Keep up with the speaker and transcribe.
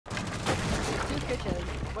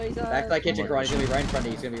Back to that kitchen garage. He's gonna be right in front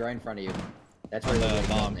of you. He's gonna be right in front of you. That's where the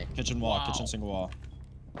bomb. me. Kitchen wall. Wow. Kitchen single wall.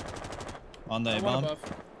 On the A bomb. On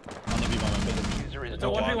the B bomb. It's a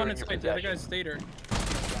 1v1 inside. The other guy's stater.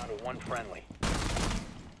 Down to one friendly.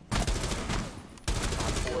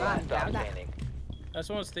 That's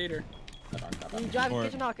one stater. You drive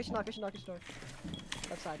kitchen door.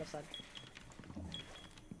 Left side.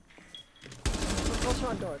 Closer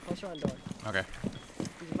on door. Okay.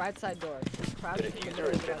 He's right side door. He's crouching. The diffuser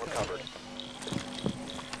has been recovered.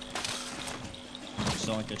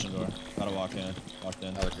 Still in kitchen door. Gotta walk in. Walked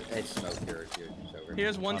in. Oh, it's smoke here, dude. It's over. He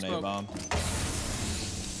has one on smoke. A bomb.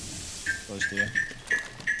 Close to you.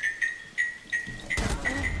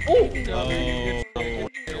 Oh!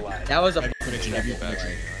 That was a prediction.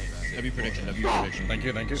 W prediction. Thank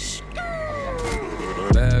you.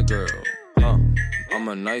 Bad girl, huh? I'm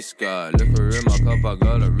a nice guy. Liquor in my cup, I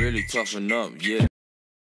gotta really toughen up, yeah.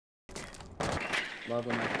 Love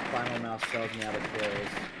when my final mouse sells me out of kills.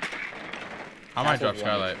 I might drop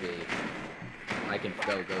Skylight. I can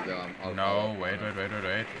go. No, wait. I'm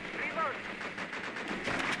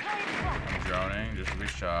droning, just a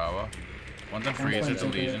shower. One's in freezer, it's a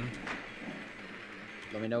Legion.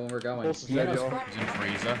 Let me know when we're going. He's in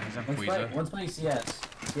freezer. One's playing CS.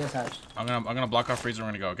 CS hatch. I'm gonna block off freezer. We're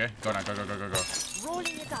gonna go. Okay, go now. Go. Rolling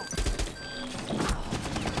it out.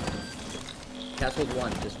 Castle's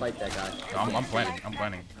one. Just fight that guy. I'm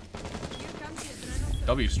planning.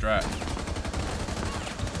 W strat.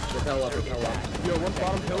 Repel up. Yo, one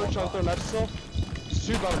bottom pillar trying to throw knife still. Just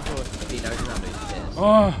two bottom pillars. He knows he's not making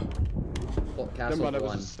Oh. Castle's one.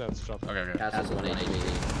 Okay. Castle's 1 HP.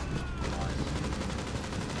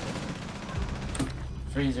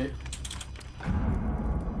 Freezer.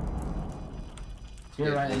 To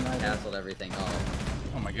your right and right. Castled everything.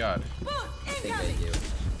 Oh my god. I think they do.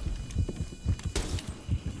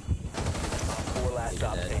 Four last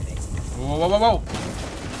stop standing. Whoa.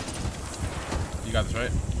 You got this,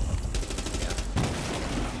 right? Yeah.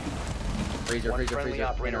 Freezer.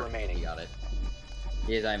 Operator remaining. He got it.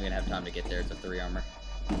 He is not even gonna have time to get there. It's a 3 armor.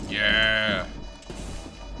 Yeah.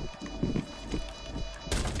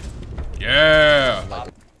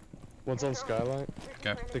 One's on Skylight.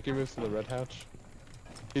 Okay. I think he moves to the red hatch.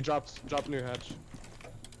 He dropped a new hatch.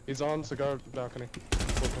 He's on cigar balcony.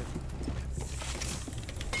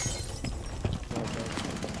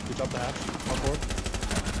 He dropped the hatch. On board.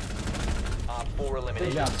 4 eliminated.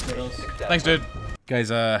 Good job, Skittlz. Thanks, dude. Guys,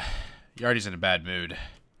 Yardy's in a bad mood.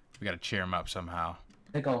 We gotta cheer him up somehow.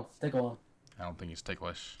 Tickle. I don't think he's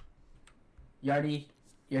ticklish. Yardy,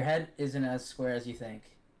 your head isn't as square as you think.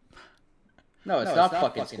 No, it's not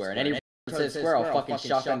fucking square. And anyone who says square, I'll fucking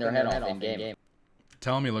shotgun their head off in game.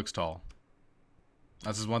 Tell him he looks tall.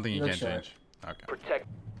 That's just one thing you can't change. Okay. Protect.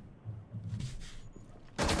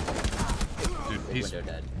 Dude, he's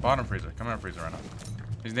bottom freezer. Come on, freezer right now.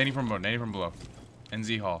 He's nading from below.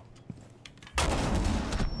 NZ Hall.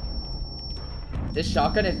 This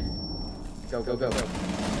shotgun is... Go. Bro!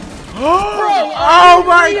 Oh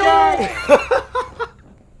my god!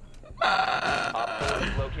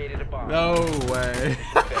 Located a bomb. No way.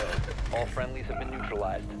 All friendlies have been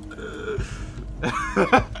neutralized.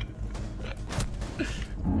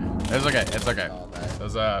 It's okay. It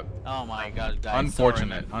was Oh my god, guys.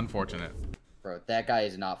 Unfortunate. Bro, that guy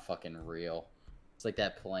is not fucking real. It's like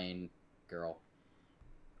that plain girl.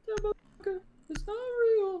 That motherfucker is not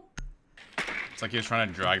real. It's like he was trying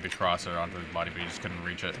to drag the crosser onto his body, but he just couldn't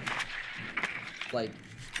reach it.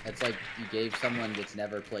 It's like you gave someone that's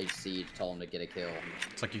never played Siege, told him to get a kill.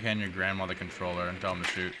 It's like you hand your grandma the controller and tell him to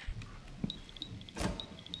shoot.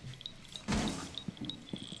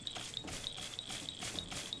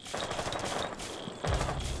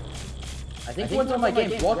 I think one's on my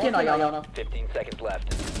game. Walk in, Ayana. 15 seconds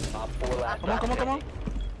left. 4 last. Come on.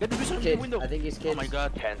 Get the vision in the window. I think he's kids. Oh my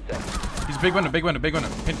god. 10 seconds. He's big window. Kill him,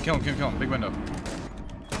 big window.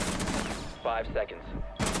 5 seconds.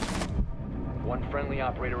 One friendly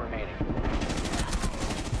operator remaining.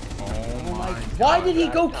 Oh my god. Why did he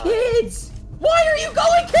go kids? Why are you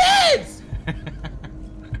going kids?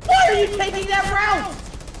 Why are you taking that route?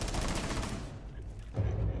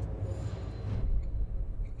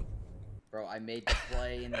 Bro, I made the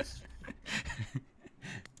play in this.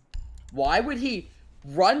 Why would he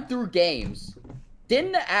run through games,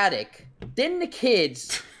 then the attic, then the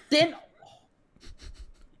kids, then...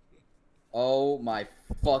 Oh my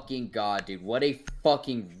fucking god, dude. What a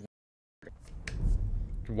fucking...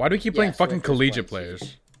 Why do we keep playing fucking collegiate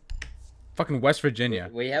players? Fucking West Virginia.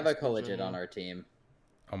 We have a collegiate on our team.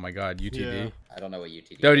 Oh my god, UTD. Yeah. I don't know what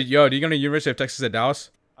UTD is. Do you go to University of Texas at Dallas?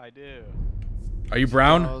 I do. Are you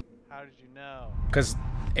brown? How did you know? Because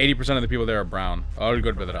 80% of the people there are brown. All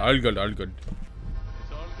good, brother. All good. All good.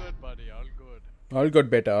 It's all good, buddy. All good. All good,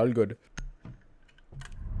 beta. All good.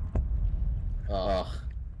 Ugh.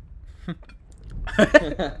 Wait,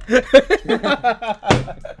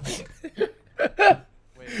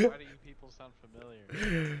 why do you people sound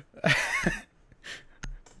familiar?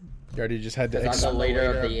 You already just had to. I'm the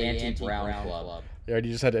leader of the anti-brown club. You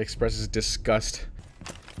already just had to express his disgust.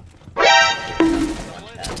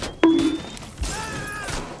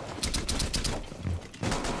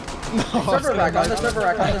 Server rack on the server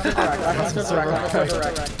rack on the server rack on the server rack on the server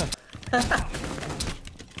rack.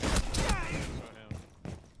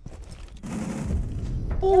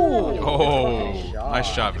 Oh, nice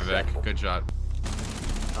shot, Vivek. Good shot.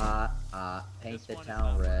 Paint the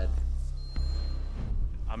town red.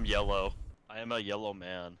 I'm yellow. I am a yellow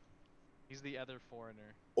man. He's the other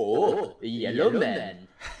foreigner. Oh, yellow man.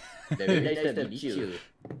 Very nice to meet you.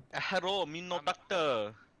 Hello, me no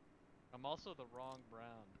doctor. I'm also the wrong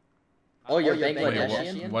brown. Oh, you're Wait,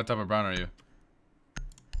 Bangladeshian? what type of brown are you?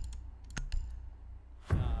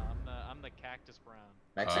 I'm the cactus brown.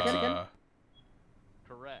 Mexican?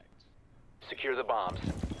 Correct. Secure the bombs.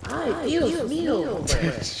 Hi, Dios mío.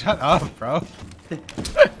 Shut up, bro.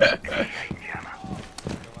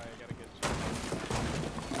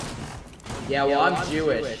 Yeah, well, I'm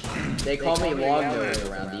Jewish. They call me long nose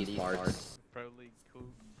around these parts. Pro League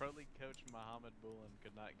coach Mohammed Bulin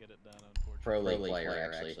could not get it done, unfortunately. Pro League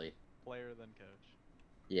player, actually. Player than coach.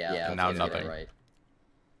 Yeah, now nothing. Right.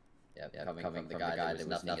 Yeah, coming from the guy that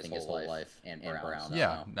was nothing his whole life and brown.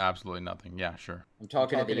 Yeah, absolutely nothing. Yeah, sure. I'm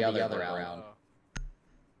talking to the other brown.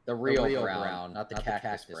 The real brown, not the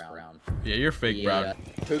cactus brown. Yeah, you're fake brown.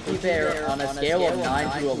 Pookie Bear, on a scale of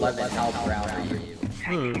 9 to 11, how brown are you?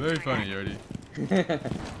 Ooh, very funny, Yardy.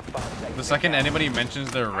 The second anybody mentions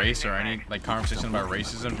their race or any like conversation about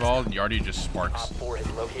race is involved, Yardy just sparks.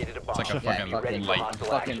 It's like a fucking light.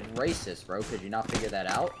 Fucking racist, bro. Could you not figure that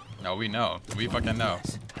out? No, we know. We fucking know.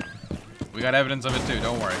 We got evidence of it too.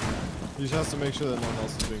 Don't worry. He just has to make sure that no one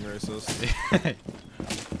else is being racist.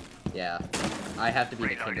 Yeah, I have to be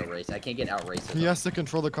the king of race. I can't get out racist. He has to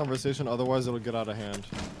control the conversation, otherwise it'll get out of hand.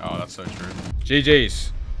 Oh, that's so true.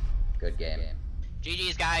 GG's. Good game.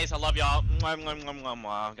 GG's, guys. I love y'all.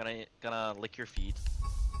 Gonna lick your feet.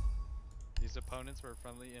 These opponents were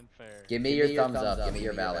friendly and fair. Give me your thumbs up. Give me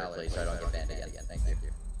your valor, please, so I don't get banned again. Thank you.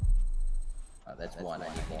 Oh, that's one. I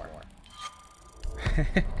need more.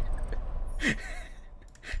 Okay,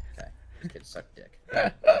 this kid suck dick.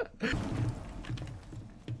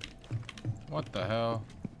 What the hell?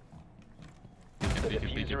 The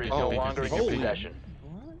diffuser is no longer in your possession.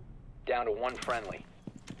 Down to one friendly.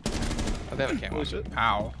 Oh, they have a camo.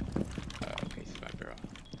 Ow. Okay, sniper.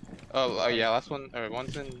 Oh, yeah, last one.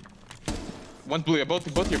 One's in. One's blue. Yeah, both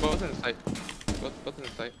in the site. Both in the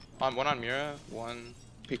site. One on Mira. One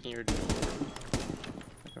peeking your door.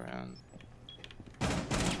 Look around.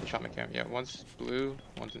 Shot my cam. Yeah, one's blue.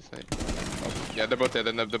 One's in sight. Oh, yeah, they're both there.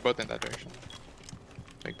 They're both in that direction.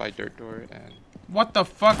 Like by dirt door and. What the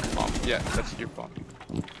fuck? Bomb. Yeah, that's your bomb.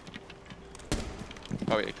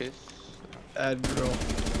 Oh wait, AKs. Admiral.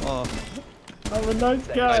 Oh. I'm a nice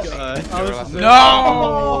guy.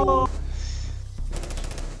 No!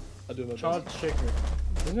 I'll do my Chod shaker.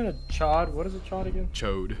 Isn't it a chod? What is a chod again?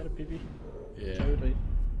 Chode. Is that a pee-pee? Yeah. Chode, like,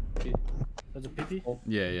 that's a pee-pee?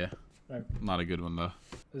 Yeah. Right. Not a good one though.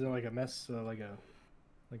 Is it like a mess, like a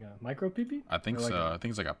micro pee-pee? I think Or so. like I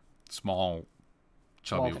think it's like a small,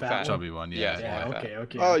 chubby one? Yeah.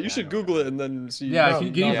 Okay. Oh, you should Google it and then see. Yeah,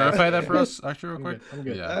 can you verify that for us, actually, real quick? I'm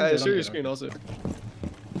good. Yeah. Share your screen also.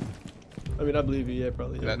 I mean, I believe you. Yeah,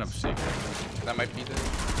 probably. Yeah. That's secret. That might be the.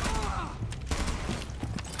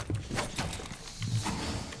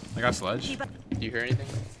 I got sledge. Do you hear anything?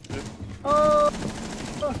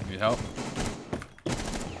 Need help?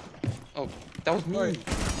 Oh, that was me.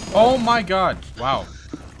 Oh my god! Wow.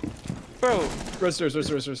 Bro. Red stairs.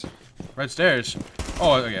 Red stairs.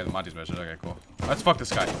 Oh, okay. Monty's mission. Okay, cool. Let's fuck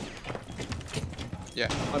this guy. Yeah.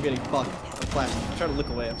 I'm getting fucked. I'm flashing. I'm trying to look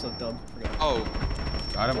away. I'm so dumb. Forgot. Oh.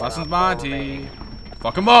 Got him. Lessons Monty.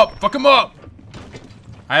 Fuck him up. Fuck him up.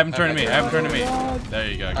 I haven't turned to me. There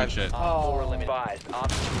you go. Good shit. Uh-oh.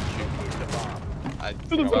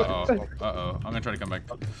 Uh-oh. I'm gonna try to come back.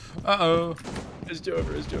 Uh-oh. Is Joe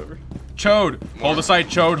over? Chode. Hold the site,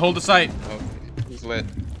 Chode. Hold the site. Oh, he's lit.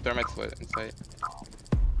 Thermite's lit in sight.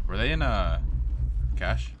 Were they in,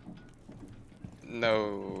 cash?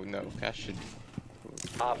 No. Cash should.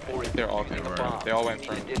 They're all good. They all went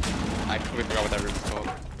from. I completely forgot what that room is called.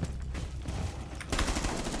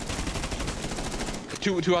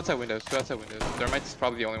 Two outside windows. Thermite's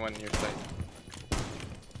probably the only one in your sight.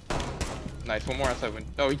 Nice. One more outside window.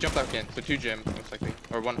 Oh, he jumped out again. So 2 gym, most likely.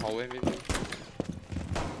 Or 1 hallway, maybe.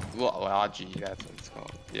 Logi, that's what it's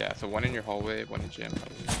called. Yeah, so 1 in your hallway, 1 in gym.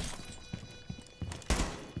 Probably.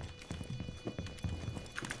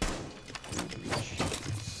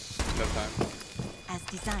 No time. As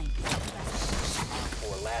designed.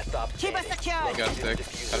 Last op Keep us secured. Got a stick.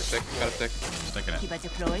 Got a stick. Got a stick. Sticking it. Keep us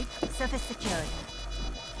deployed. Surface secured.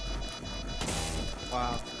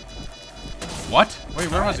 Wow. What? Wait,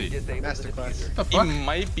 where was he? Masterclass. What the fuck? He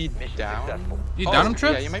might be down. You down him,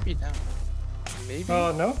 Trips? Yeah, you might be down. Maybe.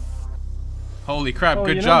 No. Holy crap, Oh,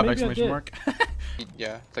 good you know, job! maybe I Exclamation did. mark.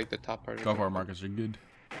 Yeah, it's like the top part. Go for it, Marcus. You're good.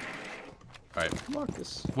 Alright.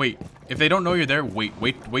 Marcus. Wait. If they don't know you're there, wait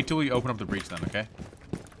till we open up the breach then, okay?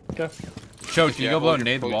 Okay. Cho, can you go below and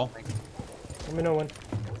nade the wall? Let me know when.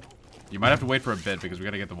 You might have to wait for a bit because we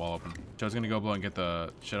gotta get the wall open. Cho's gonna go below and get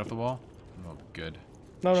the shit off the wall. Oh, good.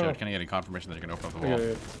 No. Can I get any confirmation that you're gonna open up the wall?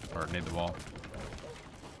 Okay. Or nade the wall?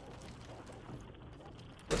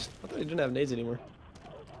 I thought he didn't have nades anymore.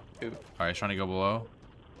 Alright, trying to go below.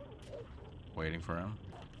 Waiting for him.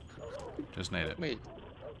 Just nade it. Wait,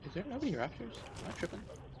 is there nobody rafters? Am I tripping?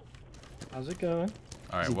 How's it going?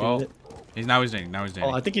 Alright, well, he's nading. Now he's nading.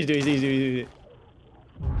 Oh, I think he's doing it.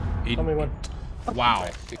 Tell me when. Wow.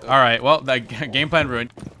 Alright, well, that game plan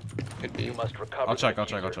ruined. Could be. You must recover. I'll check.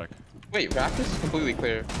 Wait, rafters is completely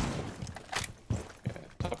clear. Yeah,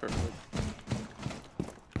 top roof.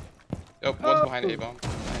 Oh, one's behind the A-bomb.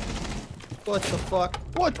 What the fuck?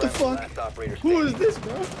 What the fuck? Who is this,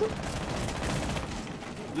 bro?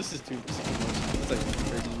 This is too much. That's like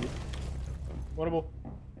crazy. Whatable?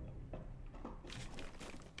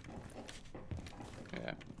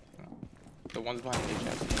 Yeah. The one's behind the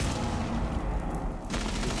chest.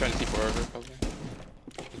 He's trying to see forever, probably.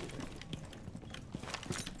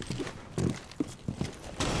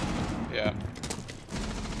 Yeah.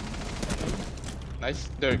 Nice.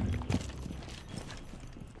 There.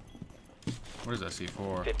 What is that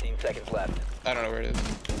C4? 15 seconds left. I don't know where it is.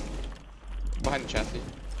 Behind the chassis.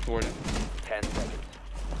 Toward it. 10 seconds.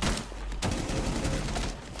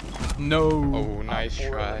 No. Oh, nice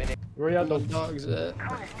try. Where y'all those dogs at?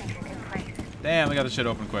 Damn, we got the shit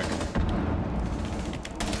open quick.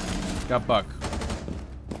 Got Buck.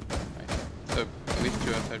 Nice. So, at least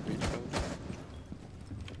 2 outside breach, probably.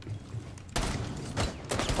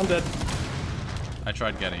 I'm dead. I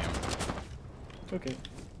tried getting him. Okay.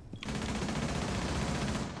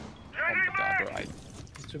 Oh my god, bro.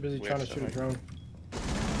 He's too busy trying to shoot a drone.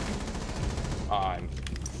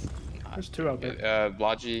 There's 2 out there.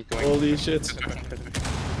 Logi going. Holy shit.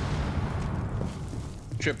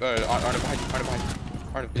 Trip, Arna behind you.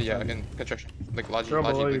 Arna, yeah, in construction. Like Logi, Drone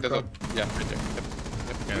below you, like, there's a, Cron. yeah, right there. Yep.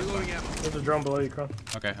 Okay, There's a drone below you, Cron.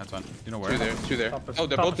 okay, that's fine. You know where? 2 there. Top of- Oh,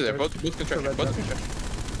 they're top both of there. stairs. Both construction. Red Both dot. construction.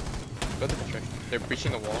 Both construction. They're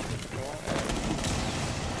breaching the wall.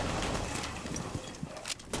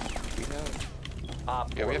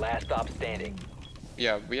 Op 4, last stop standing.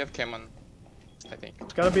 Yeah, we have cam on, I think.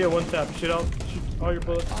 It's gotta be a 1-tap. Shoot all your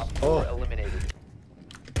bullets. Op 4 eliminated.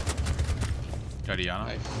 Got Iana?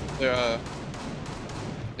 Nice.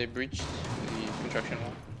 They breached the construction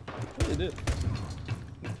wall. They did.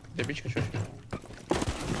 They breached construction wall.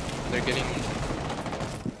 They're getting.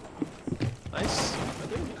 Nice.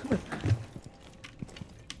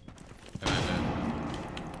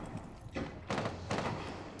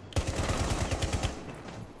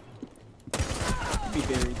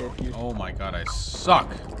 Oh my god, I suck.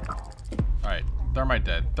 Alright, Thermite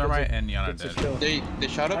dead. Thermite and Iana dead. They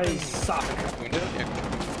shot up I in suck. window. Yeah.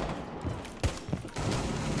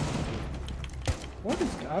 What is?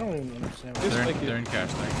 I don't even understand. What They're in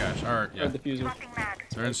cache. Or, yeah. Diffuser.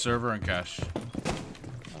 They're in server and cache.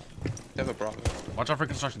 They have a Bravo. Watch out for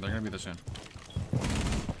construction. They're gonna be there soon.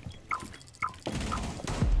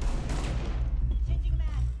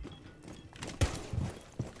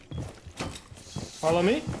 Follow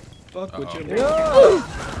me. Fuck with you.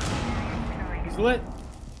 He's lit.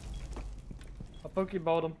 I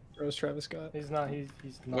pokeballed him. Where's Travis Scott? He's not. He's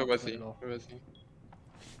not. Where was he? at all. Where was he?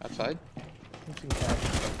 Outside? He's in cash.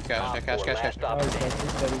 Cash. Oh, he's dead.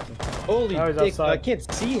 He's dead. Holy dick! I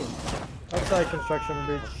can't see him. Outside construction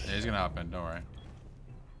breach. Yeah, he's gonna hop in. Don't worry.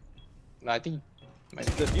 No, I think. The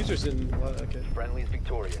diffuser's in. Okay. Friendly's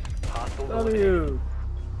victorious. Hostile W.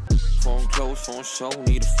 Phone close, phone show,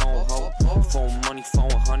 need a phone hoe. Phone money, phone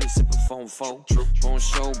honey, sipping phone foe. Phone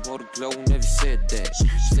show, blow the glow, never said that.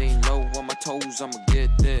 Staying low on my toes, I'ma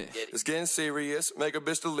get that. It's getting serious, make a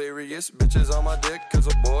bitch delirious. Bitches on my dick, cause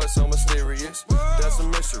a boy so mysterious. That's a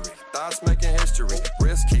mystery, thoughts making history.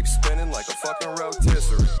 Wrist keeps spinning like a fucking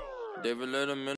rotisserie. David let him in.